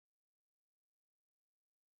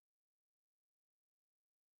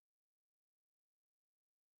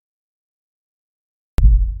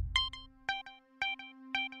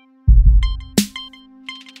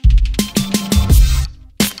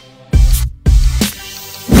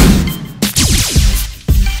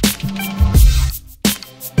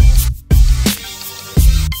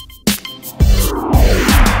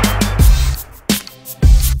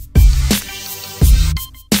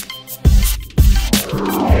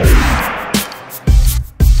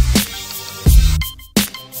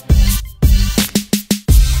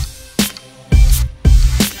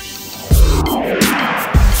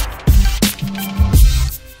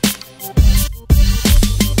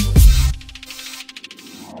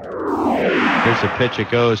Here's a pitch. It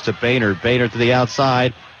goes to Boehnert. Boehnert to the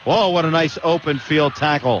outside. Whoa, what a nice open field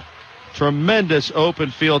tackle. Tremendous open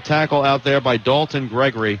field tackle out there by Daulton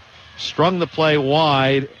Gregory. Strung the play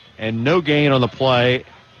wide and no gain on the play.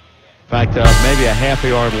 In fact, maybe a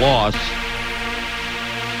half-yard loss.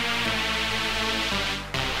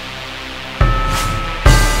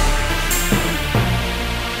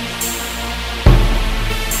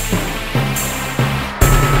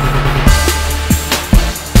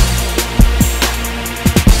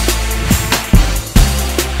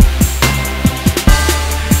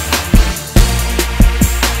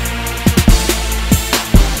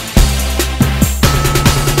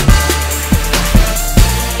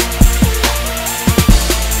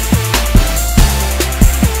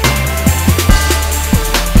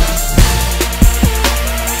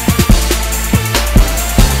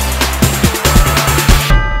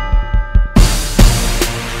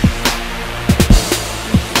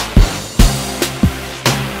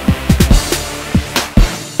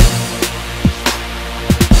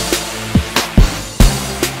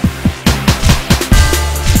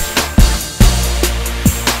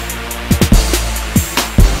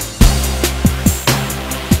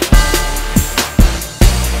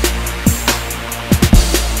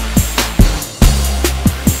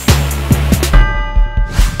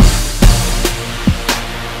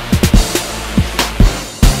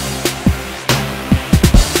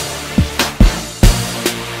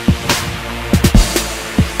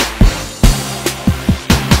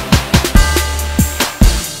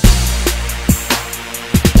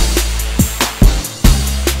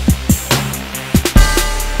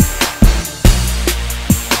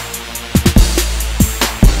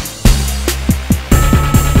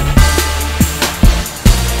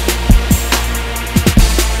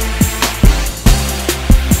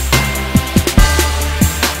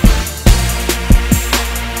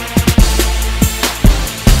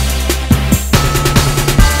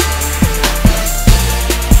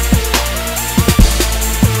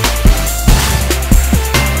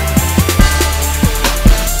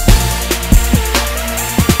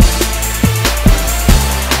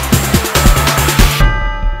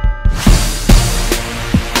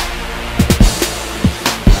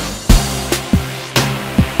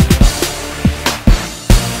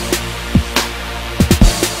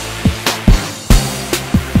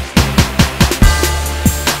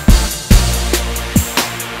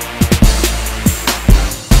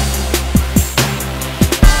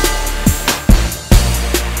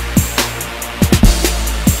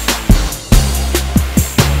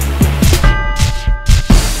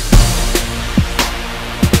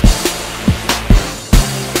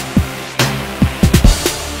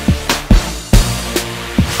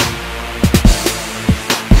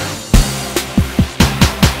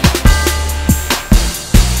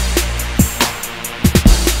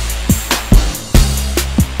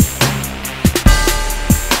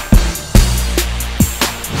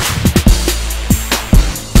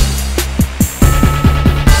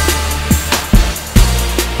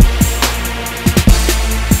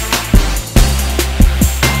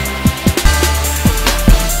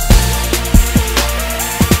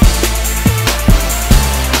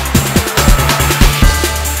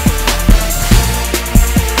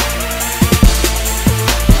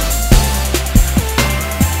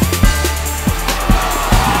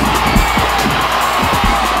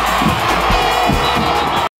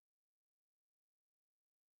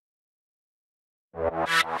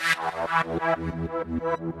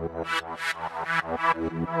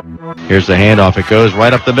 Here's the handoff. It goes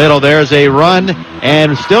right up the middle. There's a run,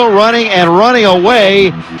 and still running and running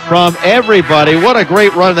away from everybody. What a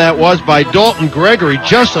great run that was by Daulton Gregory,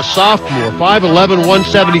 just a sophomore, 5'11",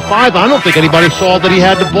 175. I don't think anybody saw that he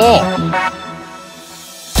had the ball.